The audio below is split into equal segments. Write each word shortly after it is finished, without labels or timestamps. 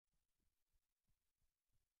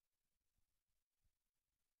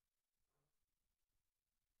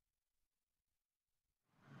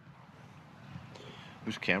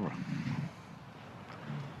Who's camera?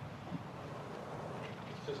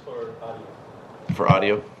 It's just for audio. For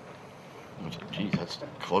audio? Geez, that's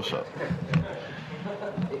close up.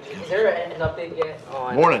 Is there an update yet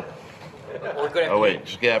on... Morning. Or good afternoon. Oh, wait,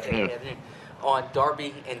 just good afternoon. On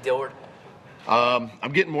Darby and Dillard?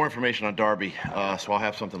 I'm getting more information on Darby, so I'll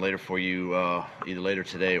have something later for you, either later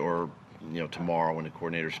today or tomorrow when the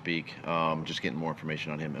coordinators speak. Just getting more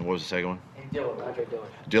information on him. And what was the second one? And Dillard, Andre Dillard.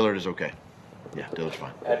 Dillard is okay. Yeah, Dillard's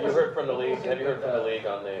fine. Have you heard from the league? Have you heard from the league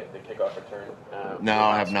on the kickoff return? No,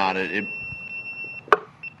 I have not. It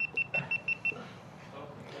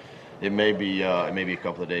may be a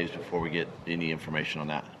couple of days before we get any information on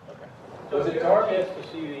that. Okay. Was it Darby asked to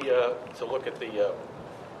see to look at the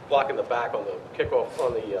block in the back on the kickoff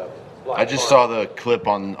on the block? I just saw the clip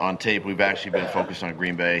on tape. We've actually been focused on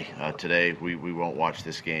Green Bay today. We won't watch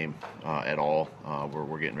this game at all.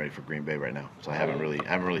 We're getting ready for Green Bay right now, so I haven't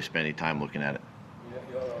really spent any time looking at it.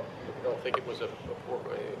 You don't think it was a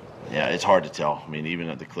Yeah, it's hard to tell. I mean, even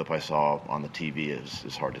at the clip I saw on the TV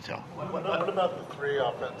is hard to tell. What about the 3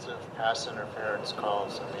 offensive pass interference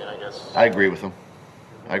calls? I mean, I guess... I agree with them.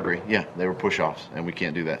 I agree. Yeah, they were push-offs, and we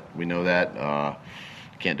can't do that. We know that.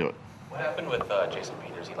 Can't do it. What happened with Jason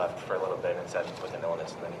Peters? He left for a little bit and said with an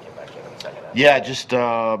illness, and then he came back in the second half. Yeah, just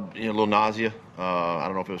a little nausea. I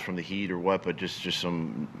don't know if it was from the heat or what, but just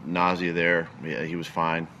some nausea there. Yeah, he was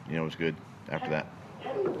fine. It was good after that.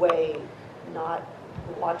 How do you weigh not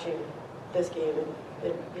watching this game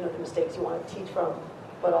and the mistakes you want to teach from,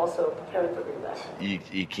 but also preparing for Green Bay?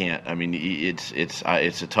 You can't. I mean, it's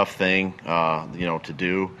a tough thing, to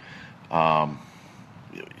do.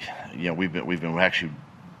 We've been actually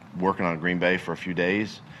working on Green Bay for a few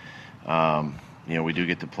days. We do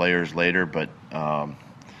get the players later, but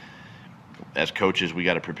as coaches, we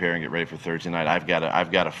got to prepare and get ready for Thursday night. I've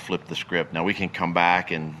got to flip the script. Now we can come back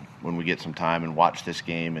and when we get some time and watch this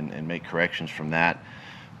game and make corrections from that.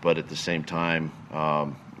 But at the same time,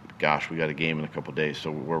 we got a game in a couple of days,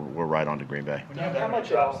 so we're right on to Green Bay. When you have that many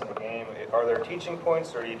drops in the game, are there teaching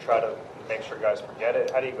points, or do you try to make sure guys forget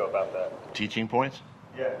it? How do you go about that? Teaching points?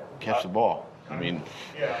 Yeah. Catch the ball. Getting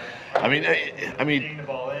the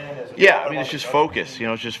ball in. It's just focus.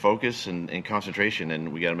 It's just focus and concentration,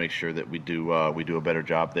 and we got to make sure that we do a better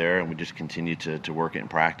job there, and we just continue to work it in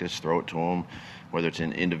practice, throw it to them, whether it's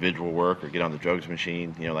in individual work or get on the drugs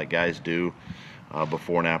machine, like guys do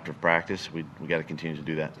before and after practice. We got to continue to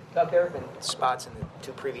do that. Doug, there have been spots in the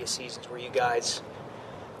 2 previous seasons where you guys,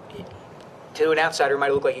 to an outsider, it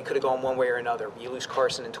might look like you could have gone one way or another. You lose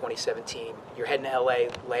Carson in 2017. You're heading to L.A.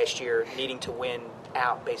 last year, needing to win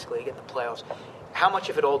out, basically, to get the playoffs. How much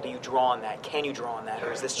of it all do you draw on that? Can you draw on that,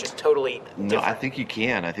 or is this just totally different? No, I think you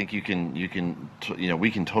can. I think you can.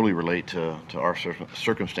 We can totally relate to our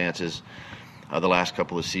circumstances the last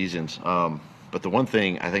couple of seasons. But the one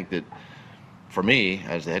thing I think that, for me,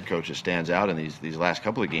 as the head coach, that stands out in these last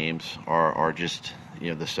couple of games are just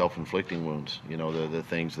the self-inflicting wounds. The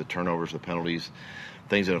things, the turnovers, the penalties,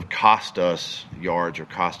 things that have cost us yards or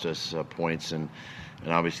cost us points, and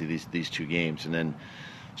obviously these 2 games. And then,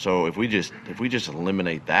 so if we just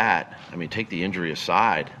eliminate that, I mean, take the injury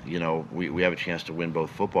aside, we have a chance to win both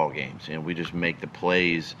football games, and we just make the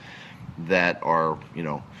plays that are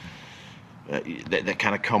that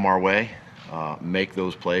kind of come our way. Make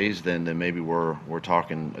those plays, then maybe we're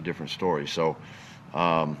talking a different story. So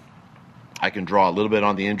I can draw a little bit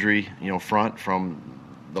on the injury front from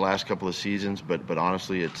the last couple of seasons, but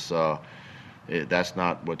honestly, that's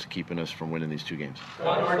not what's keeping us from winning these 2 games.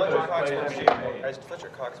 Has Fletcher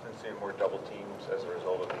Cox been seeing more double teams as a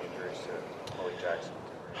result of the injuries to Malik Jackson?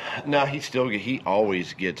 No, he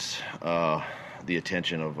always gets the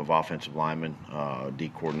attention of offensive linemen,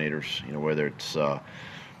 D coordinators. Whether it's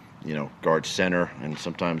guard center and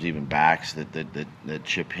sometimes even backs that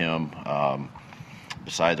chip him.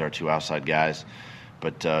 Besides our 2 outside guys,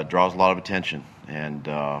 but draws a lot of attention, and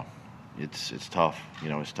it's tough.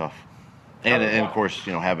 It's tough, and of course,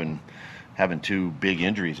 having 2 big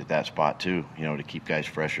injuries at that spot too. To keep guys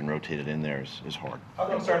fresh and rotated in there is hard. How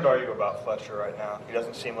concerned are you about Fletcher right now? He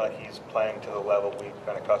doesn't seem like he's playing to the level we've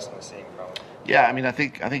been accustomed to seeing from him. Yeah, I mean, I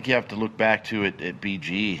think you have to look back to it at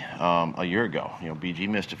BG a year ago. BG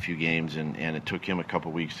missed a few games, and it took him a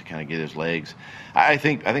couple weeks to kind of get his legs. I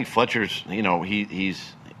think Fletcher's,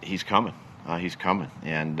 he's coming. He's coming,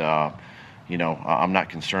 and I'm not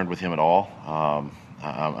concerned with him at all.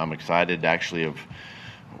 I'm excited actually of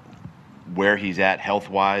where he's at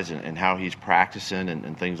health-wise and how he's practicing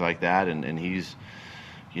and things like that, and he's,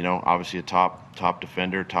 obviously a top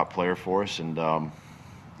defender, top player for us, and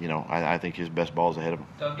I think his best ball is ahead of him.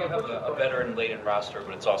 Doug, you have a veteran-laden roster,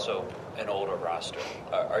 but it's also an older roster.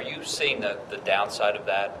 Are you seeing the downside of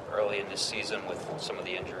that early in this season with some of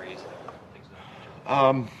the injuries?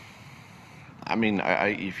 I mean,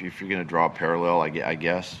 if you're going to draw a parallel, I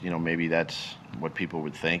guess, maybe that's what people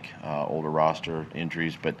would think, older roster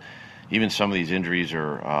injuries. But even some of these injuries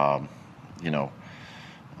are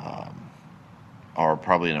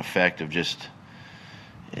probably an effect of just,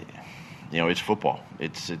 it's football.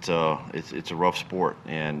 It's a rough sport,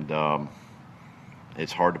 and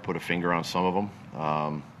it's hard to put a finger on some of them.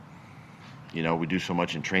 We do so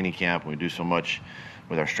much in training camp, and we do so much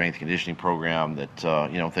with our strength conditioning program that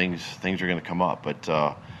things are going to come up. But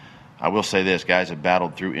I will say this: guys have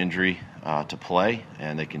battled through injury to play,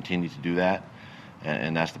 and they continue to do that,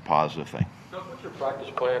 and that's the positive thing. What's your practice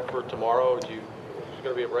plan for tomorrow? Is it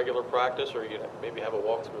going to be a regular practice, or you maybe have a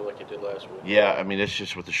walkthrough like you did last week? Yeah, I mean, it's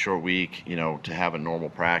just with the short week, to have a normal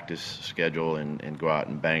practice schedule and go out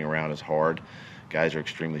and bang around is hard. Guys are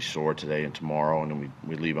extremely sore today and tomorrow, and then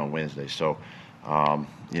we leave on Wednesday. So, I'll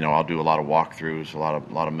do a lot of walkthroughs, a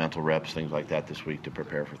lot of mental reps, things like that this week to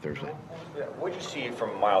prepare for Thursday. Yeah, what did you see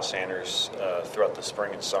from Miles Sanders throughout the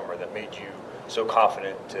spring and summer that made you so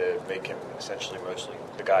confident to make him essentially mostly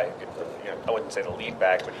the guy who could, I wouldn't say the lead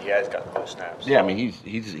back, but he has gotten those snaps? Yeah, I mean,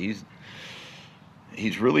 he's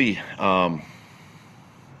really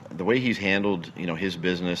the way he's handled, his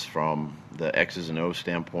business from the X's and O's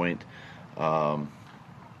standpoint. How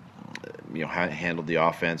he handled the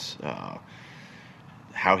offense,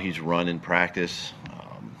 how he's run in practice,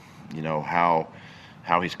 how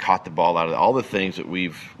he's caught the ball out of all the things that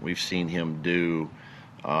we've seen him do,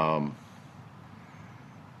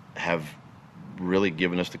 have really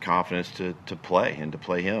given us the confidence to play and to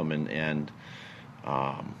play him, and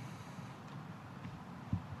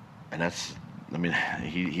that's, I mean,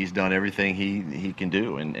 he's done everything he can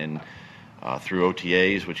do, and through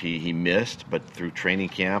OTAs, which he missed, but through training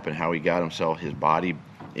camp and how he got his body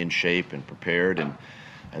in shape and prepared, and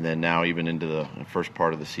then now even into the first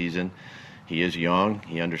part of the season. He is young.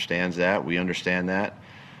 He understands that. We understand that.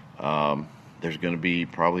 There's going to be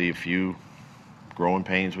probably a few growing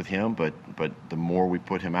pains with him, but the more we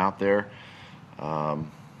put him out there, the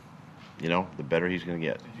better he's going to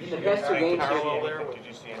get. Did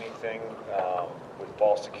you see anything with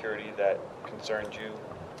ball security that concerned you?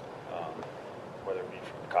 Whether it be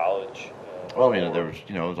from college? Well, there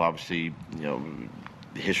was obviously,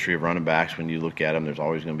 the history of running backs. When you look at them, there's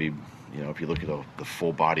always going to be, if you look at the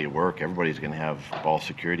full body of work, everybody's going to have ball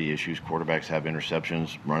security issues. Quarterbacks have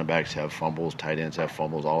interceptions, running backs have fumbles, tight ends have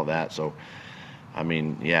fumbles, all of that. So, I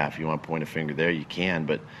mean, yeah, if you want to point a finger there, you can.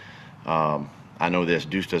 But I know this,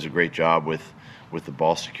 Deuce does a great job with the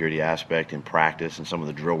ball security aspect in practice and some of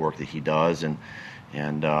the drill work that he does. And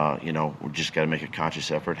we just got to make a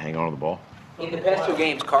conscious effort, hang on to the ball. In the past 2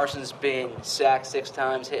 games, Carson's been sacked 6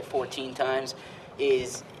 times, hit 14 times.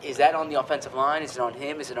 Is that on the offensive line? Is it on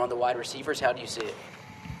him? Is it on the wide receivers? How do you see it?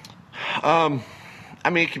 I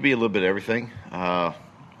mean, it could be a little bit of everything.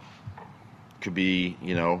 Could be,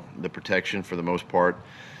 the protection for the most part,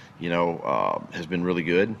 has been really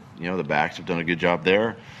good. The backs have done a good job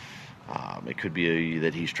there. It could be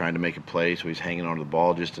that he's trying to make a play, so he's hanging onto the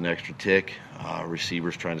ball just an extra tick.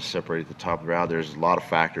 Receivers trying to separate at the top of the route. There's a lot of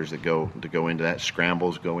factors that go into that.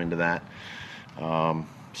 Scrambles go into that.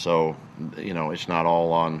 So, it's not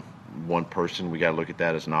all on one person. We got to look at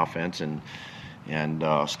that as an offense and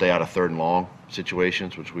stay out of 3rd and long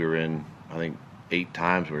situations, which we were in, I think, 8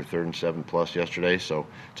 times. We were 3rd and 7+ yesterday, so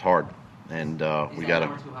it's hard. And we got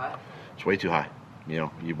to. It's way too high. You're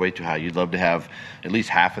way too high. You'd love to have at least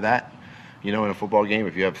half of that. In a football game,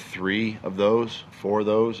 if you have 3 of those, 4 of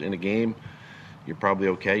those in a game, you're probably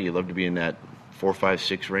okay. You'd love to be in that 4, 5,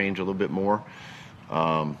 6 range a little bit more.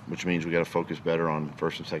 Which means we got to focus better on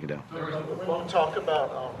 1st and 2nd down. When you talk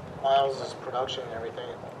about Miles' production and everything,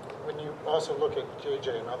 when you also look at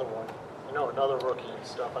JJ, another one, another rookie and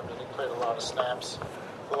stuff, I mean, he played a lot of snaps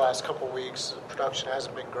the last couple of weeks. Production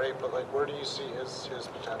hasn't been great, but, where do you see his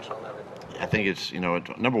potential and everything? I think it's,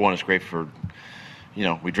 number one, it's great for,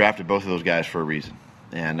 we drafted both of those guys for a reason,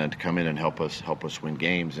 and to come in and help us win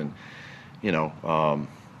games. And,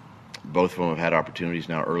 both of them have had opportunities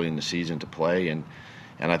now early in the season to play, and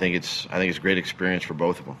I think it's a great experience for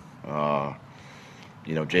both of them.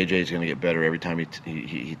 JJ is going to get better every time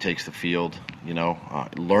he takes the field.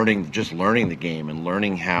 Learning the game and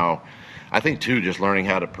learning how, I think too, just learning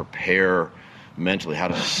how to prepare mentally, how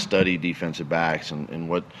to study defensive backs and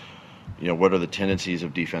what are the tendencies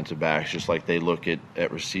of defensive backs, just like they look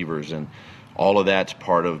at receivers. And all of that's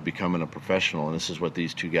part of becoming a professional, and this is what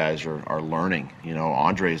these two guys are learning. You know,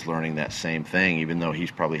 Andre's learning that same thing, even though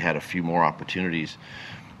he's probably had a few more opportunities,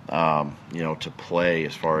 you know, to play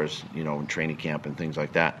as far as, you know, in training camp and things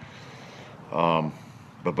like that.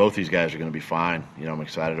 But both these guys are going to be fine. You know, I'm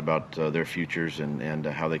excited about their futures and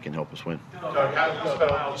how they can help us win.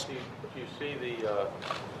 Miles, do you see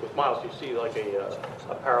with Miles, do you see like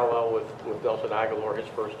a parallel with Nelson Aguilar, his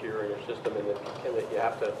first year in your system, and that you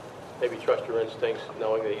have to maybe trust your instincts,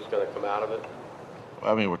 knowing that he's going to come out of it?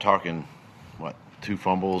 I mean, we're talking, 2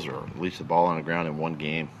 fumbles or at least the ball on the ground in one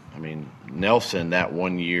game. I mean, Nelson, that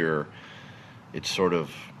 1 year, it sort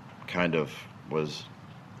of kind of was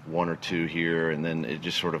 1 or 2 here, and then it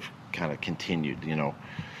just sort of kind of continued. You know,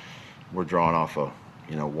 we're drawing off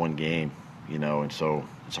one game, you know, and so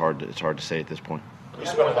it's hard to say at this point. You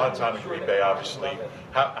spent a lot of time in Green Bay, obviously.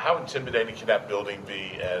 How intimidating can that building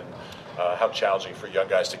be, and how challenging for young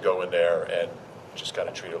guys to go in there and just kind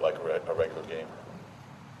of treat it like a regular game?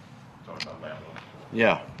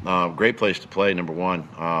 Yeah, great place to play, number one.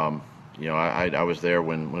 You know, I was there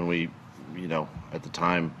when we, you know, at the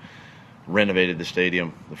time renovated the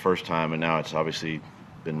stadium the first time, and now it's obviously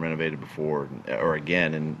been renovated before or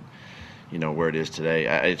again, and you know where it is today.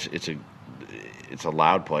 It's a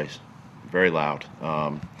loud place, very loud.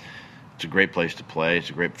 It's a great place to play.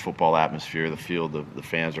 It's a great football atmosphere. The field, the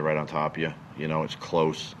fans are right on top of you. You know, it's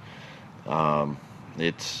close.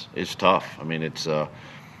 It's tough. I mean, it's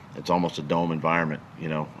almost a dome environment. You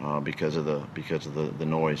know, because of the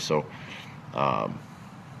noise. So,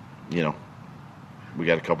 you know, we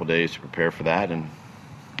got a couple days to prepare for that and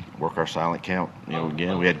work our silent count. You know,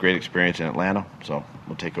 again, we had great experience in Atlanta, so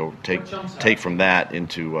we'll take from that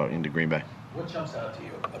into Green Bay. What jumps out to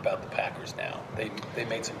you about the Packers now? They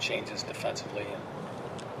made some changes defensively.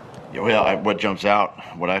 Yeah, well, what jumps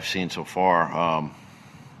out, what I've seen so far,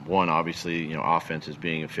 one, obviously, you know, offense is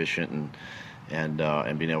being efficient and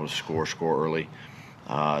being able to score early.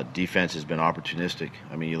 Defense has been opportunistic.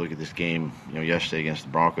 I mean, you look at this game, you know, yesterday against the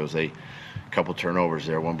Broncos, a couple turnovers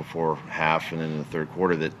there, one before half and then in the third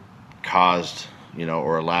quarter that caused, you know,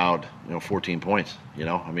 or allowed, you know, 14 points. You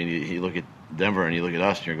know, I mean, you look at Denver and you look at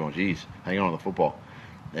us and you're going, geez, hang on to the football.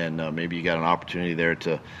 And maybe you got an opportunity there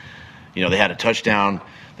to, you know, they had a touchdown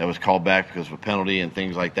that was called back because of a penalty and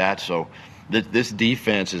things like that. So this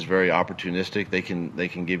defense is very opportunistic. They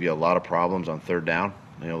can give you a lot of problems on third down.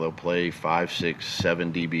 You know, they'll play 5, 6,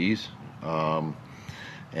 7 DBs.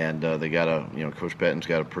 And they got you know, Coach Betten's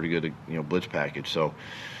got a pretty good, you know, blitz package. So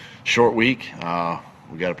short week,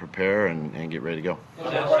 we got to prepare and get ready to go.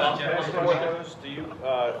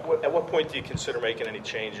 At what point do you consider making any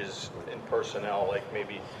changes in personnel, like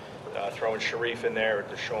maybe throwing Sharif in there or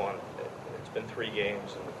Deshaun? It's been 3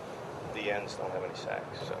 games and the ends don't have any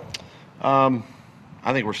sacks. So,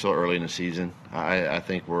 I think we're still early in the season. I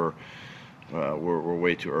think we're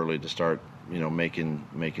way too early to start, you know,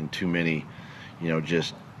 making too many, you know,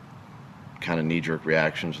 just kind of knee-jerk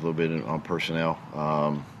reactions a little bit on personnel.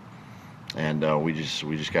 And we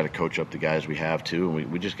just got to coach up the guys we have too,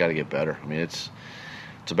 and we just got to get better. I mean, it's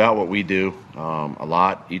about what we do a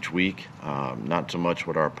lot each week, not so much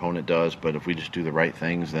what our opponent does. But if we just do the right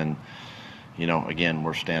things, then, you know, again,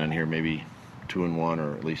 we're standing here maybe 2-1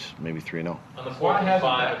 or at least maybe 3-0. On the 4th and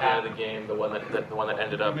 5 at the end of the game, the one that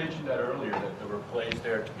ended up. You mentioned that earlier, that there were plays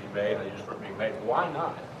there to be made, and they just weren't being made. Why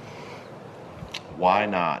not? Why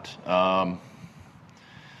not?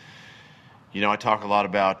 You know, I talk a lot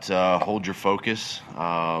about hold your focus.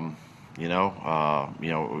 You know,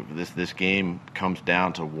 this game comes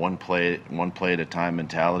down to one play at a time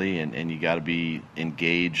mentality, and you got to be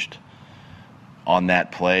engaged on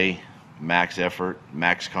that play, max effort,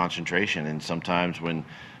 max concentration. And sometimes when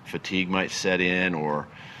fatigue might set in, or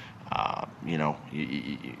you know,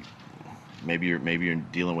 maybe you're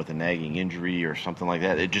dealing with a nagging injury or something like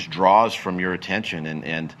that, it just draws from your attention.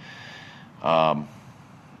 And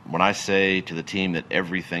when I say to the team that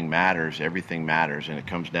everything matters, and it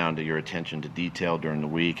comes down to your attention to detail during the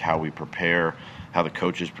week, how we prepare, how the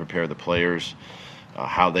coaches prepare the players,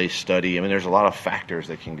 how they study. I mean, there's a lot of factors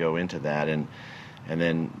that can go into that. And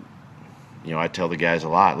then, you know, I tell the guys a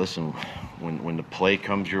lot, listen, when the play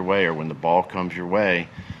comes your way or when the ball comes your way,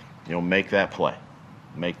 you know, make that play.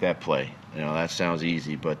 You know, that sounds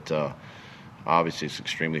easy, but obviously it's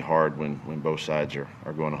extremely hard when both sides are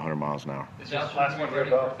going 100 miles an hour. Is Alshon going to be ready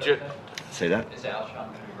for Thursday? Say that? Is Alshon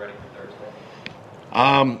going to be ready for Thursday?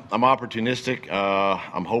 I'm opportunistic.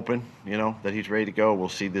 I'm hoping, you know, that he's ready to go. We'll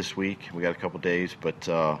see this week. We got a couple days, but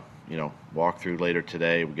you know, walk through later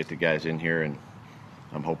today. We'll get the guys in here and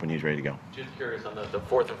I'm hoping he's ready to go. Just curious on the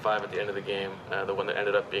 4th and 5 at the end of the game, the one that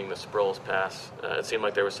ended up being the Sproles pass. It seemed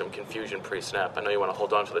like there was some confusion pre-snap. I know you want to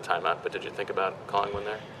hold on to the timeout, but did you think about calling one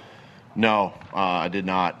there? No, I did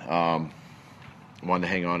not. Wanted to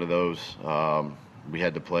hang on to those. We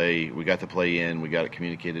had to play. We got the play in. We got it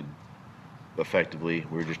communicated effectively.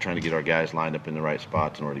 We were just trying to get our guys lined up in the right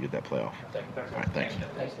spots in order to get that play off. All right, thanks.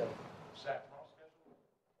 Thanks, Doug. Set.